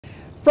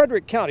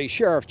Frederick County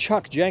Sheriff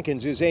Chuck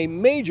Jenkins is a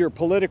major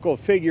political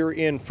figure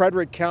in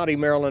Frederick County,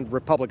 Maryland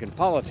Republican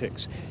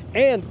politics.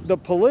 And the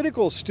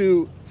political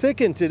stew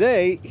thickened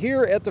today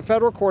here at the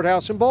federal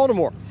courthouse in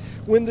Baltimore,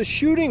 when the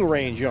shooting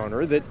range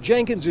owner that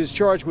Jenkins is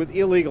charged with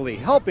illegally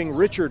helping,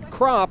 Robert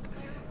Krop,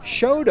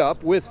 showed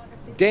up with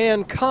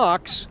Dan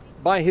Cox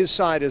by his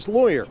side as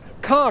lawyer.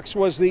 Cox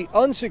was the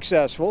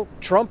unsuccessful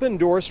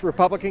Trump-endorsed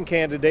Republican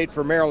candidate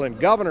for Maryland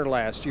governor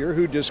last year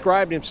who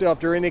described himself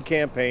during the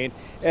campaign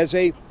as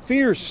a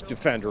fierce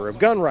defender of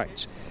gun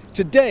rights.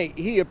 Today,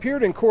 he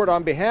appeared in court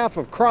on behalf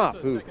of Krop,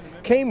 who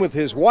came with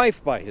his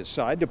wife by his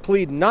side to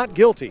plead not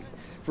guilty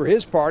for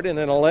his part in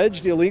an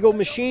alleged illegal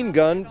machine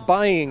gun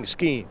buying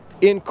scheme.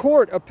 In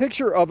court, a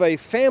picture of a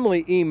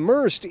family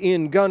immersed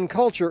in gun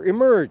culture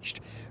emerged.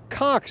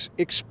 Cox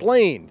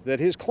explained that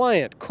his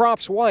client,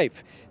 Krop's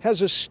wife,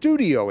 has a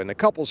studio in the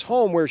couple's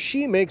home where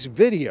she makes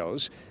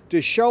videos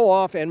to show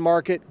off and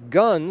market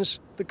guns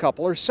the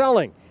couple are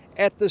selling.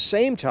 At the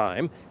same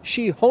time,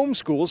 she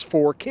homeschools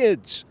 4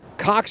 kids.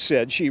 Cox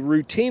said she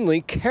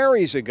routinely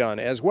carries a gun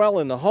as well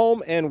in the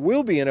home and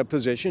will be in a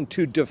position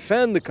to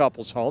defend the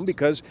couple's home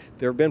because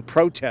there have been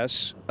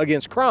protests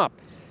against Krop.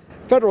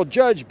 Federal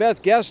Judge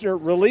Beth Gessner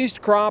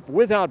released Krop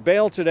without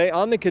bail today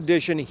on the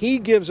condition he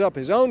gives up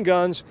his own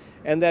guns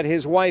and that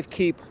his wife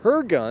keep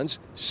her guns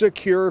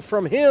secure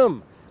from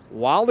him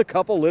while the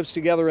couple lives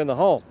together in the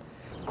home.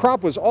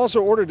 Krop was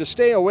also ordered to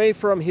stay away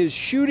from his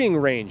shooting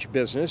range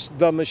business,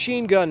 the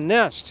Machine Gun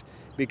Nest,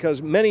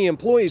 because many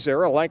employees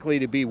there are likely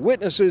to be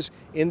witnesses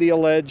in the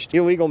alleged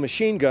illegal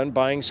machine gun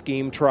buying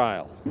scheme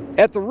trial.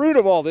 At the root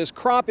of all this,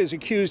 Krop is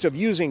accused of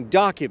using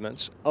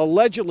documents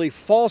allegedly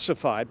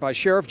falsified by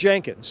Sheriff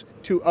Jenkins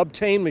to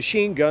obtain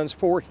machine guns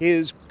for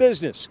his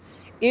business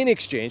in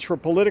exchange for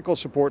political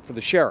support for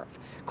the sheriff.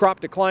 Krop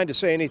declined to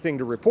say anything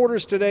to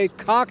reporters today.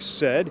 Cox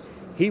said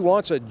he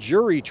wants a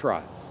jury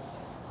trial.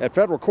 At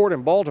federal court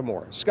in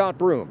Baltimore, Scott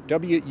Broom,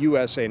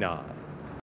 WUSA 9.